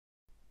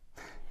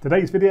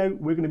Today's video,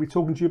 we're going to be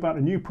talking to you about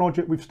a new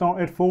project we've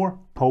started for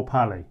Pulp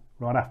Alley,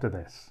 right after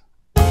this.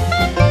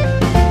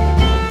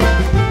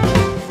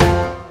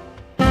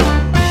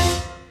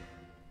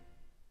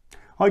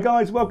 Hi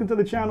guys, welcome to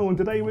the channel, and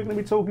today we're going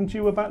to be talking to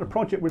you about the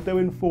project we're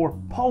doing for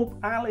Pulp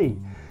Alley.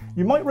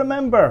 You might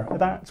remember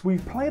that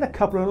we've played a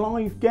couple of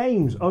live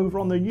games over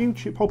on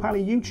the Pulp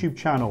Alley YouTube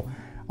channel.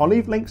 I'll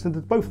leave links to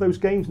both of those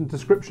games in the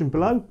description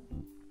below.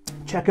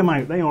 Check them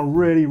out, they are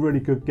really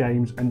good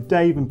games, and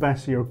Dave and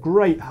Bessie are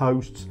great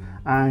hosts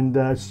and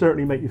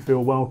certainly make you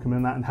feel welcome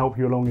in that and help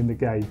you along in the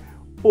game,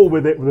 all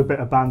with a bit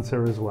of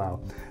banter as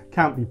well.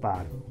 Can't be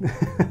bad.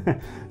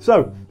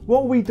 So,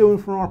 what are we doing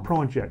for our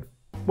project?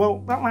 Well,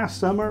 that last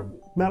summer,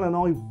 Mel and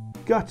I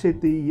gutted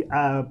the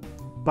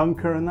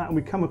bunker and that, and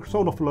we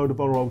sold off a load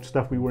of our old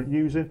stuff we weren't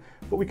using,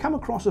 but we come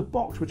across a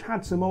box which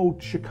had some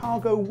old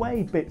Chicago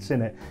Way bits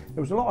in it.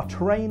 There was a lot of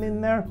terrain in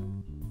there,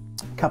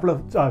 a couple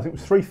of, I think it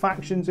was 3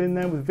 factions in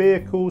there with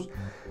vehicles,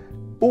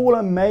 all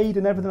unmade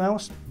and everything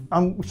else.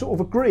 And we sort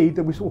of agreed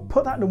that we sort of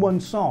put that to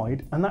one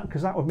side, and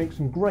because that would make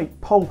some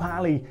great Pulp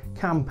Alley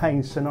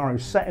campaign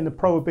scenarios set in the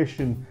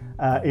Prohibition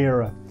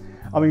era.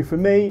 I mean, for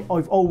me,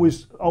 I've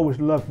always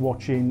loved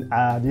watching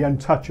The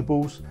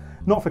Untouchables.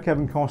 Not for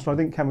Kevin Costner. I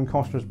think Kevin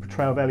Costner's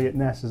portrayal of Elliot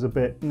Ness is a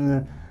bit.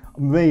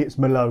 Me, it's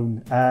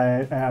Malone.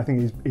 I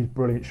think he's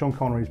brilliant. Sean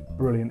Connery's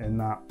brilliant in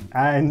that.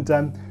 And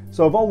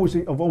so I've always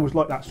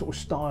liked that sort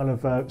of style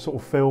of sort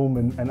of film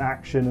and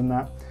action and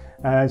that.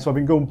 So I've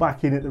been going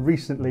back in it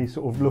recently,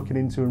 sort of looking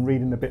into and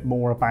reading a bit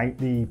more about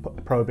the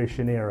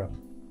Prohibition era.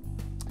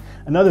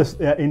 Another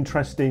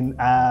interesting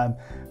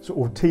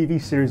sort of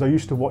TV series I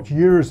used to watch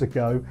years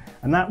ago,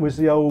 and that was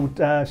the old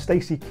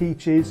Stacy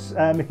Keach's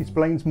Mickey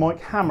Spillane's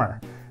Mike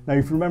Hammer. Now,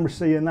 if you remember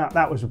seeing that,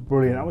 that was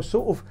brilliant. That was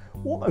sort of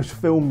almost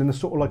filmed in a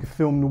sort of like a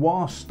film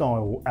noir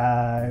style,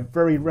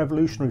 very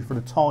revolutionary for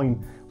the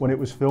time when it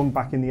was filmed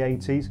back in the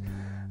 80s.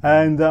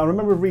 And I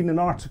remember reading an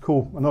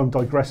article, I know I'm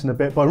digressing a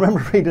bit, but I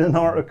remember reading an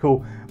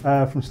article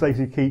from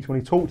Stacy Keach when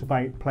he talked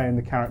about playing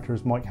the character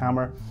as Mike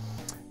Hammer.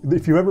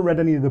 If you ever read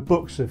any of the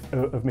books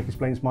of Mickey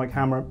Spillane's Mike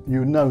Hammer,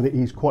 you know that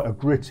he's quite a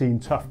gritty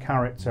and tough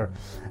character,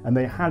 and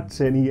they had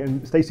to,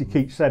 and Stacy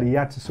Keach said he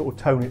had to sort of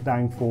tone it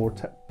down for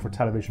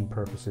television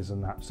purposes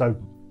and that. So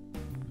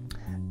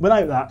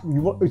without that,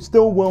 it's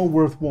still well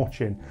worth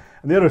watching.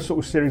 And the other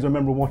sort of series I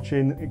remember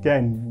watching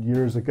again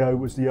years ago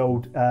was the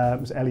old it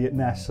was Elliot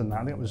Ness and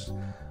that.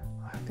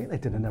 I think they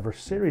did another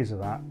series of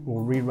that,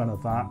 or rerun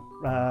of that,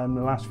 in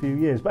the last few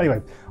years. But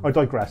anyway, I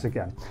digress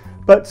again.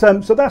 But so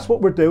that's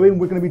what we're doing.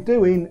 We're going to be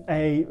doing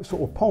a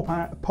sort of Pulp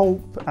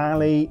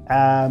Alley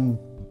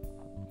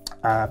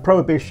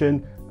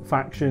Prohibition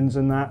factions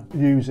and that,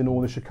 using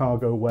all the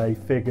Chicago Way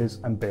figures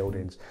and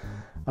buildings.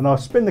 And I'll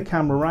spin the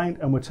camera around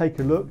and we'll take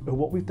a look at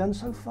what we've done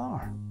so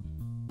far.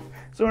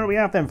 So here we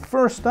have then.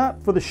 First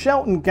up for the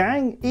Shelton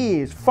gang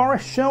is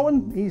Forrest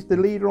Shelton. He's the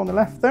leader on the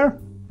left there.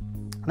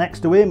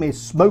 Next to him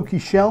is Smokey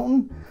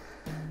Shelton.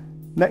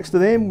 Next to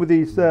him with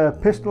his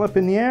pistol up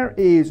in the air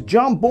is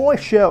John Boy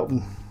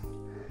Shelton.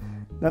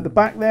 Now at the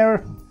back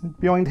there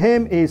behind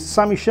him is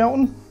Sammy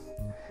Shelton.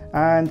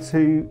 And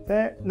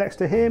next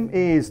to him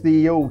is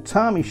the old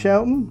Tommy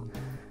Shelton.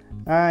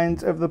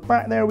 And over the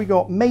back there we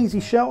got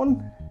Maisie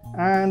Shelton.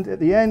 And at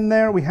the end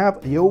there we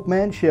have the old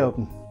man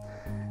Shelton.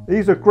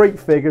 These are great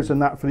figures and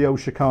that for the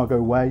old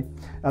Chicago Way.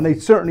 And they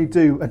certainly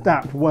do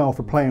adapt well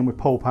for playing with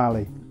Pulp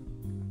Alley.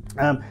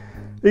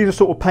 These are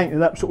sort of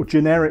painted up sort of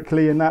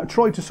generically and that.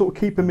 Try to sort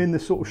of keep them in the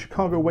sort of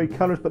Chicago Way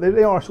colours, but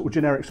they are sort of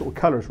generic sort of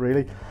colours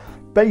really.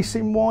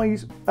 Basing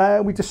wise,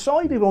 we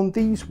decided on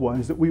these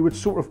ones that we would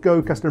sort of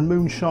go, because they're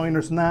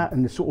Moonshiners and that,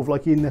 and they're sort of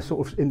like in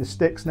the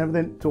sticks and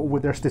everything, sort of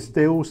with their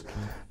stills,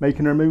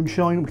 making their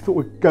moonshine. We thought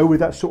we'd go with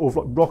that sort of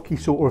like rocky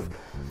sort of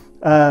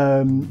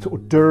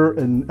dirt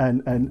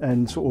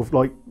and sort of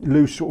like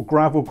loose sort of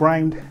gravel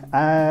ground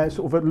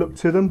sort of a look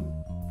to them.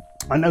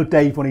 I know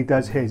Dave, when he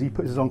does his, he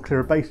puts his on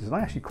clear bases, and I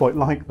actually quite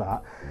like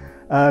that.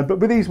 But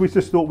with these, we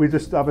just thought we'd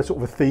just have a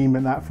sort of a theme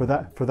in that for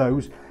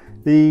those.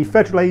 The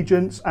federal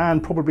agents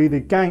and probably the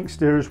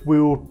gangsters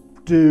will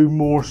do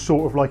more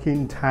sort of like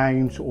in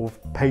town, sort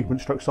of pavement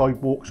stroke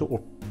sidewalk sort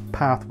of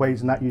pathways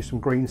and that, use some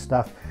green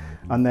stuff,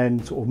 and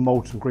then sort of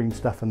mould some green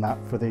stuff and that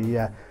for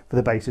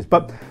the bases.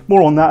 But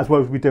more on that as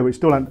well as we do. It's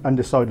still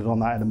undecided on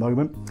that in a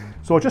moment.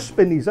 So I'll just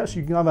spin these up so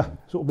you can have a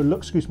sort of a look.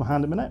 Excuse my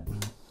hand a minute.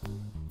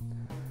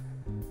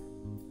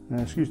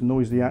 Excuse the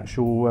noise of the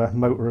actual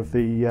motor of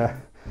the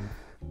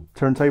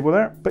turntable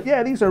there. But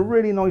yeah, these are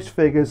really nice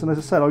figures, and as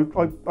I said,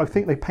 I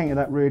think they painted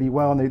that really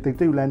well, and they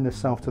do lend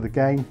themselves to the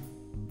game.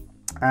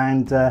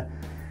 And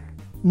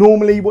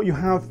normally what you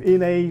have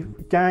in a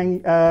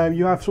gang,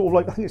 you have sort of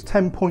like, I think it's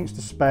 10 points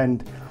to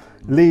spend.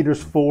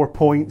 Leaders 4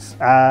 points,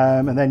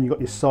 and then you've got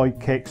your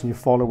sidekicks and your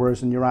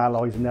followers and your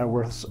allies, and they're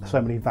worth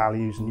so many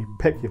values, and you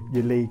pick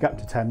your league up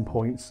to 10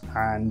 points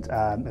and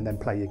then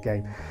play your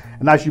game.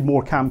 And as you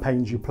more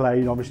campaigns you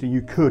play, obviously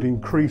you could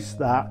increase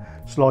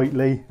that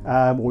slightly,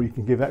 or you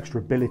can give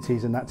extra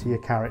abilities and that to your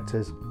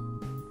characters.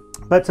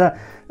 But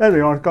there they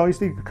are, guys.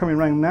 They're coming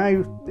around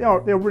now.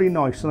 They're really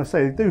nice, and I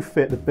say they do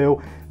fit the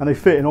bill, and they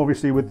fit in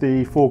obviously with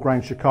the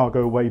foreground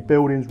Chicago way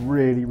buildings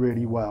really,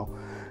 really well.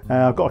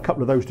 I've got a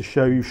couple of those to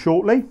show you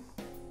shortly.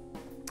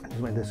 Just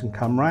wait this can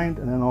come round,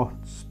 and then I'll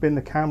spin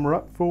the camera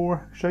up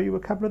for show you a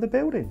couple of the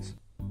buildings.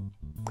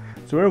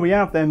 So here we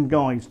have them,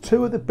 guys.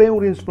 Two of the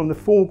buildings from the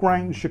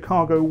foreground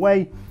Chicago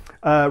way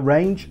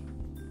range,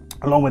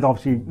 along with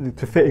obviously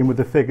to fit in with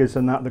the figures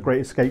and that the Great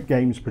Escape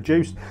games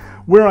produced.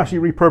 We're actually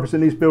repurposing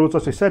these builds,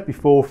 as I said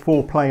before,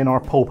 for playing our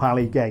Pulp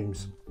Alley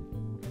games.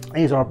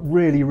 These are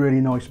really,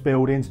 really nice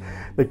buildings.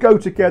 They go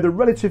together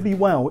relatively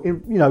well,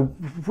 you know,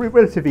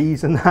 relative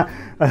ease, and that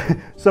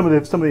some of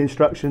the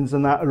instructions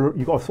and that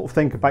you've got to sort of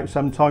think about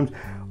sometimes.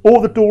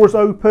 All the doors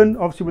open,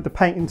 obviously with the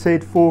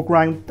patented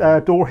foreground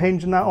door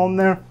hinge and that on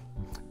there.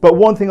 But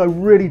one thing I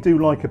really do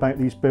like about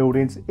these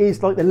buildings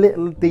is like the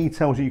little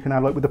details you can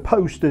have, like with the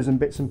posters and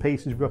bits and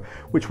pieces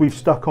which we've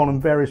stuck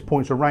on various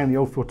points around the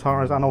old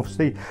tires, and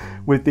obviously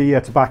with the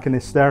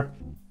tobacconists there.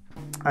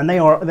 And they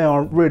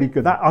are really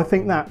good. I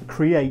think that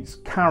creates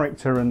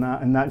character, and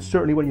that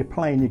certainly when you're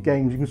playing your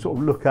games, you can sort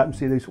of look up and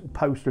see these sort of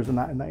posters and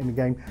that in the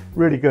game.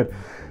 Really good.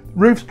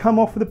 Roofs come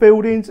off of the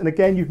buildings, and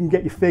again you can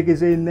get your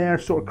figures in there,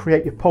 sort of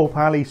create your Pulp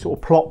Alley sort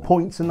of plot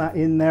points and that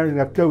in there,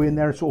 and go in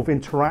there, sort of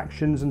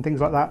interactions and things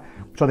like that,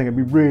 which I think would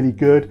be really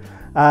good.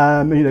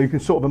 You know, you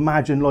can sort of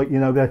imagine, like, you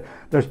know,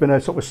 there's been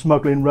a sort of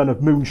smuggling run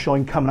of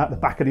moonshine coming out the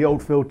back of the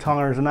Oldfield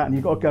tires and that, and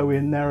you've got to go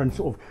in there and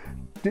sort of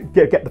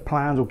get the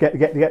plans, or get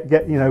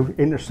you know,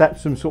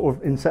 intercept them, sort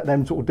of intercept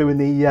them sort of doing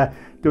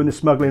the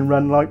smuggling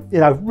run, like,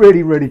 you know,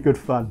 really, really good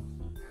fun.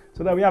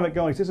 So there we have it,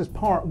 guys. This is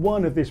part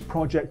one of this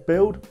project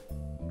build.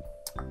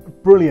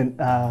 Brilliant,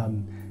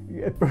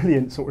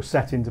 brilliant sort of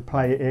setting to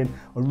play it in.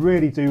 I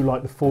really do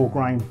like the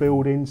foreground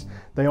buildings.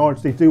 They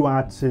do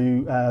add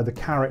to the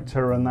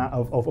character and that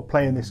of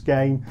playing this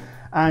game.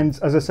 And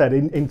as I said,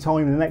 in time,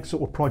 in the next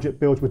sort of project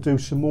builds, we'll do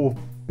some more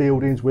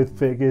buildings with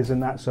figures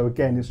and that. So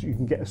again, you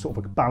can get a sort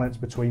of a balance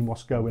between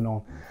what's going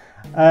on.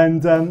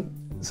 And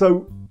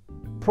so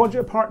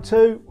project part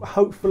two,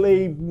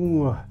 hopefully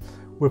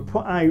we'll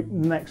put out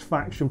the next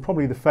faction,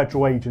 probably the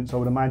federal agents, I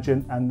would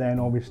imagine, and then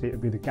obviously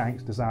it'll be the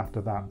gangsters after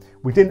that.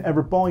 We didn't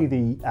ever buy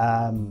the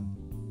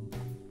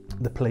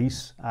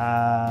police.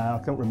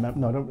 I can't remember.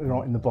 No, they're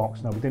not in the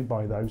box. No, we didn't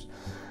buy those.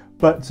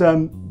 But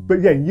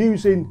yeah,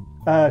 using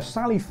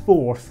Sally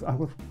Forth,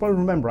 I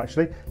remember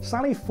actually,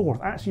 Sally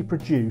Forth actually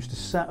produced a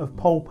set of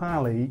Pulp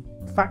Alley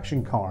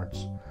faction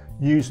cards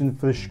using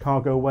for the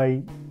Chicago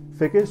Way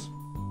figures.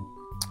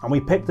 And we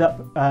picked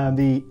up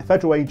the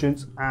federal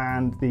agents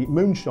and the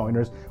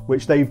Moonshiners,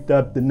 which they've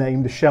dubbed the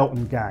name the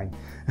Shelton Gang.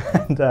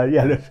 And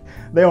yeah,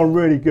 they are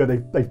really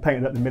good. They've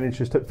painted up the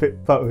miniatures, took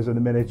photos of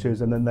the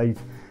miniatures, and then they've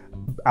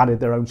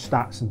added their own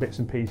stats and bits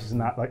and pieces and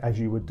that, like as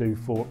you would do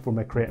for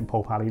creating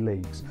Pulp Alley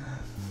leagues.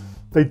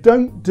 They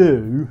don't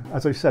do,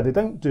 as I said, they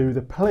don't do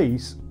the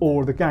police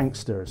or the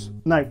gangsters.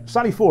 Now,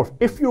 Sally Forth,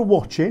 if you're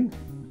watching,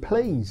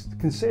 please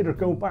consider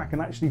go back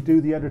and actually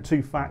do the other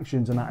two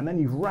factions and that, and then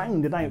you've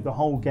rounded out the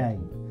whole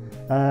game.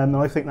 And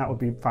I think that would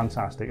be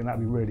fantastic, and that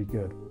would be really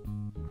good,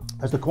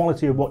 as the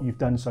quality of what you've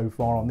done so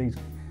far on these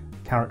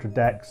character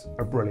decks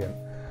are brilliant.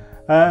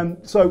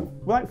 So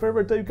without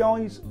further ado,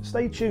 guys,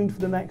 stay tuned for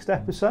the next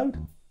episode.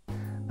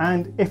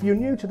 And if you're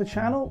new to the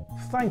channel,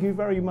 thank you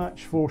very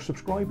much for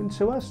subscribing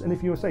to us. And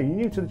if you're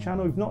new to the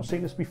channel, you've not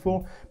seen us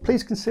before,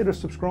 please consider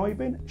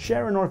subscribing,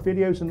 sharing our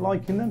videos and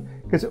liking them,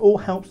 because it all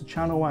helps the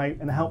channel out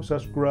and helps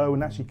us grow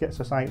and actually gets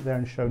us out there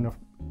and showing off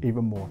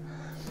even more.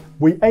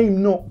 We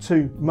aim not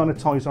to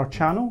monetize our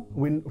channel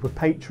with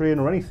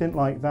Patreon or anything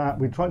like that.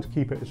 We're trying to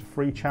keep it as a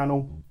free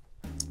channel,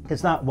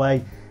 because that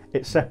way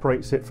it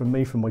separates it from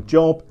me, from my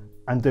job,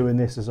 and doing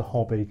this as a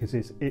hobby, because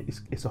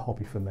it's a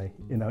hobby for me.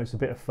 You know, it's a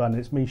bit of fun.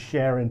 It's me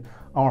sharing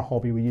our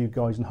hobby with you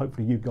guys, and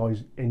hopefully you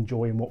guys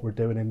enjoying what we're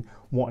doing and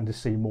wanting to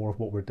see more of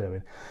what we're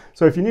doing.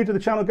 So if you're new to the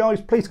channel,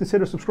 guys, please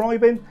consider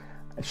subscribing,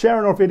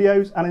 sharing our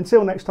videos, and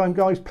until next time,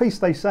 guys, please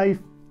stay safe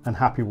and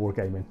happy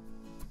wargaming.